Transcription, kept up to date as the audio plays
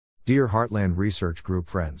Dear Heartland Research Group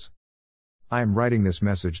friends. I am writing this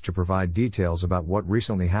message to provide details about what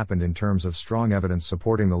recently happened in terms of strong evidence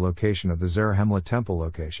supporting the location of the Zarahemla Temple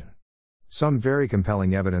location. Some very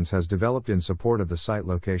compelling evidence has developed in support of the site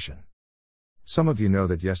location. Some of you know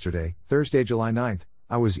that yesterday, Thursday, July 9th,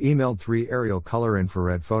 I was emailed 3 aerial color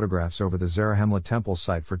infrared photographs over the Zarahemla Temple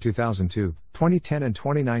site for 2002, 2010 and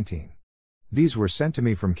 2019. These were sent to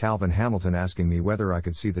me from Calvin Hamilton asking me whether I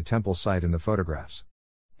could see the temple site in the photographs.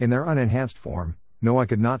 In their unenhanced form, no, I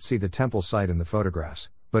could not see the temple site in the photographs,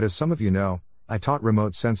 but as some of you know, I taught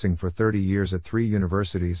remote sensing for 30 years at 3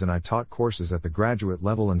 universities and I taught courses at the graduate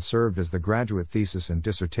level and served as the graduate thesis and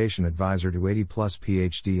dissertation advisor to 80 plus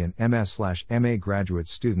PhD and MS/MA graduate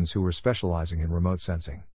students who were specializing in remote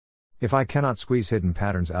sensing. If I cannot squeeze hidden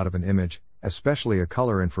patterns out of an image, especially a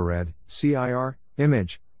color infrared, CIR,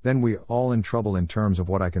 image, then we are all in trouble in terms of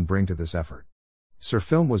what I can bring to this effort.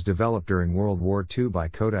 Film was developed during World War II by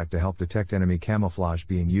Kodak to help detect enemy camouflage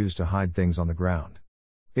being used to hide things on the ground.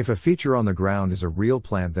 If a feature on the ground is a real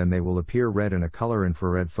plant, then they will appear red in a color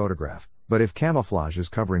infrared photograph, but if camouflage is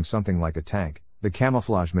covering something like a tank, the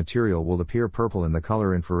camouflage material will appear purple in the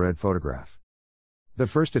color infrared photograph. The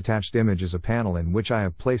first attached image is a panel in which I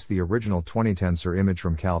have placed the original 2010 SIR image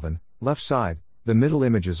from Calvin, left side. The middle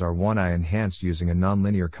images are one I enhanced using a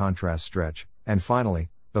nonlinear contrast stretch, and finally,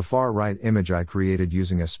 the far right image I created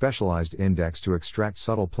using a specialized index to extract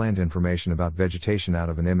subtle plant information about vegetation out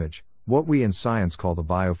of an image, what we in science call the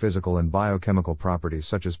biophysical and biochemical properties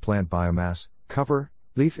such as plant biomass, cover,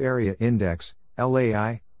 leaf area index,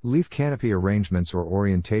 LAI, leaf canopy arrangements or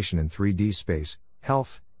orientation in 3D space,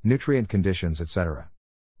 health, nutrient conditions, etc.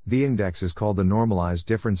 The index is called the Normalized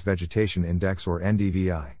Difference Vegetation Index or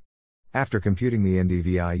NDVI. After computing the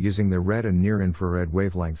NDVI using the red and near-infrared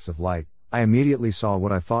wavelengths of light, I immediately saw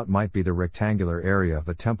what I thought might be the rectangular area of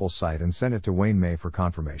the temple site and sent it to Wayne May for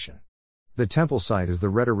confirmation. The temple site is the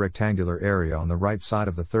redder rectangular area on the right side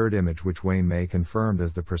of the third image, which Wayne May confirmed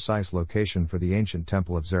as the precise location for the ancient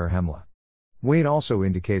temple of Zarahemla. Wayne also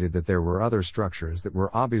indicated that there were other structures that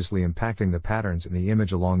were obviously impacting the patterns in the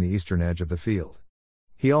image along the eastern edge of the field.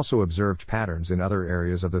 He also observed patterns in other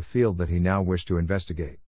areas of the field that he now wished to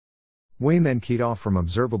investigate. Wayne then keyed off from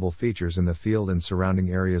observable features in the field and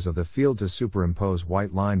surrounding areas of the field to superimpose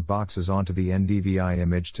white-lined boxes onto the NDVI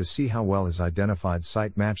image to see how well his identified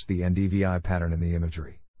site matched the NDVI pattern in the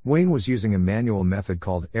imagery. Wayne was using a manual method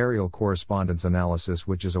called aerial correspondence analysis,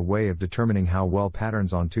 which is a way of determining how well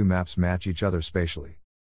patterns on 2 maps match each other spatially.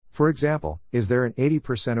 For example, is there an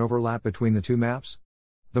 80% overlap between the 2 maps?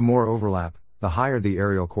 The more overlap, the higher the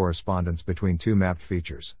aerial correspondence between 2 mapped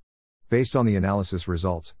features. Based on the analysis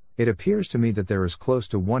results, it appears to me that there is close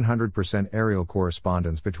to 100% aerial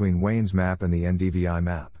correspondence between Wayne's map and the NDVI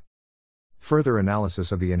map. Further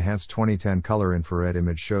analysis of the enhanced 2010 color infrared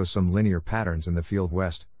image shows some linear patterns in the field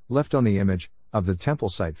west, left on the image, of the temple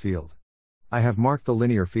site field. I have marked the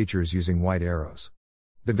linear features using white arrows.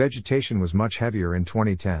 The vegetation was much heavier in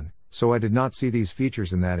 2010, so I did not see these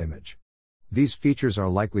features in that image. These features are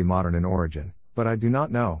likely modern in origin, but I do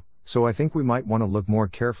not know, so I think we might want to look more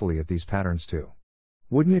carefully at these patterns too.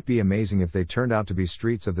 Wouldn't it be amazing if they turned out to be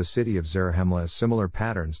streets of the city of Zarahemla as similar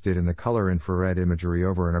patterns did in the color infrared imagery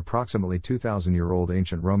over an approximately 2,000-year-old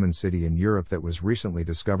ancient Roman city in Europe that was recently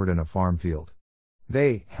discovered in a farm field?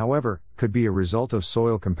 They, however, could be a result of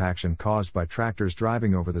soil compaction caused by tractors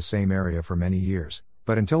driving over the same area for many years,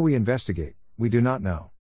 but until we investigate, we do not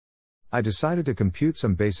know. I decided to compute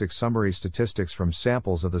some basic summary statistics from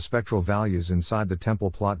samples of the spectral values inside the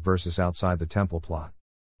temple plot versus outside the temple plot.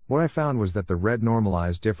 What I found was that the red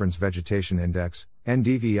Normalized Difference Vegetation Index,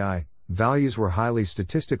 NDVI, values were highly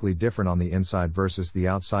statistically different on the inside versus the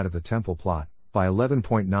outside of the temple plot, by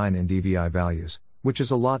 11.9 NDVI values, which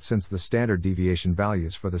is a lot since the standard deviation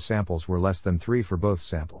values for the samples were less than 3 for both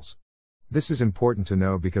samples. This is important to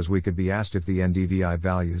know because we could be asked if the NDVI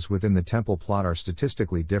values within the temple plot are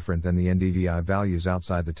statistically different than the NDVI values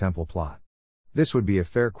outside the temple plot. This would be a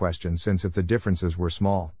fair question since if the differences were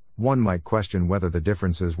small, one might question whether the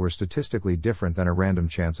differences were statistically different than a random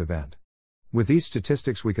chance event. With these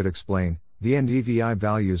statistics we could explain, the NDVI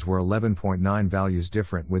values were 11.9 values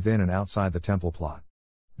different within and outside the temple plot.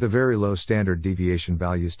 The very low standard deviation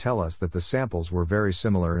values tell us that the samples were very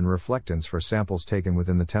similar in reflectance for samples taken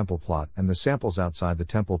within the temple plot, and the samples outside the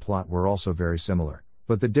temple plot were also very similar,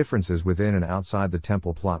 but the differences within and outside the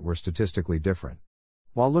temple plot were statistically different.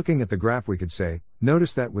 While looking at the graph we could say,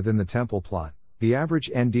 notice that within the temple plot, the average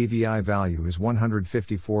NDVI value is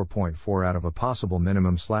 154.4 out of a possible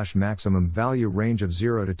minimum/maximum value range of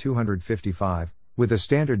 0 to 255, with a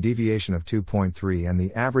standard deviation of 2.3 and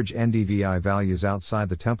the average NDVI values outside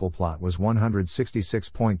the temple plot was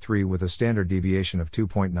 166.3 with a standard deviation of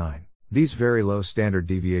 2.9. These very low standard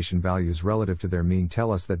deviation values relative to their mean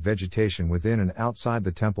tell us that vegetation within and outside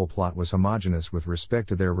the temple plot was homogeneous with respect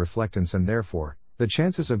to their reflectance, and therefore, the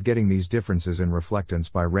chances of getting these differences in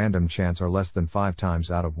reflectance by random chance are less than 5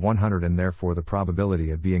 times out of 100, and therefore the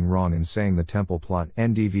probability of being wrong in saying the temple plot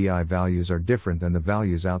NDVI values are different than the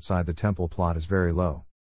values outside the temple plot is very low.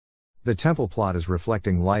 The temple plot is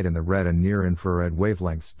reflecting light in the red and near-infrared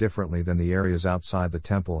wavelengths differently than the areas outside the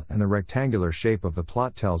temple, and the rectangular shape of the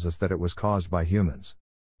plot tells us that it was caused by humans.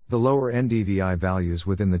 The lower NDVI values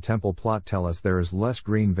within the temple plot tell us there is less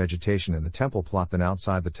green vegetation in the temple plot than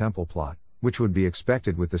outside the temple plot, which would be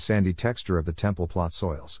expected with the sandy texture of the temple plot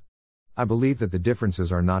soils. I believe that the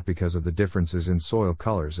differences are not because of the differences in soil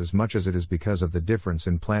colors as much as it is because of the difference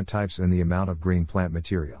in plant types and the amount of green plant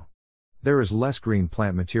material. There is less green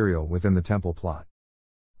plant material within the temple plot.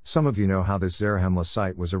 Some of you know how this Zarahemla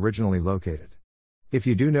site was originally located. If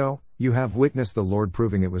you do know, you have witnessed the Lord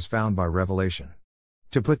proving it was found by revelation.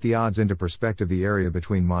 To put the odds into perspective, the area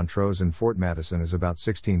between Montrose and Fort Madison is about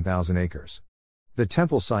 16,000 acres. The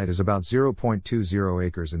temple site is about 0.20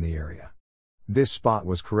 acres in the area. This spot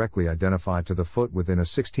was correctly identified to the foot within a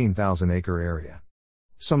 16,000 acre area.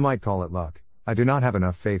 Some might call it luck. I do not have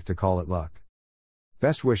enough faith to call it luck.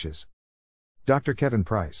 Best wishes. Dr. Kevin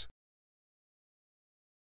Price.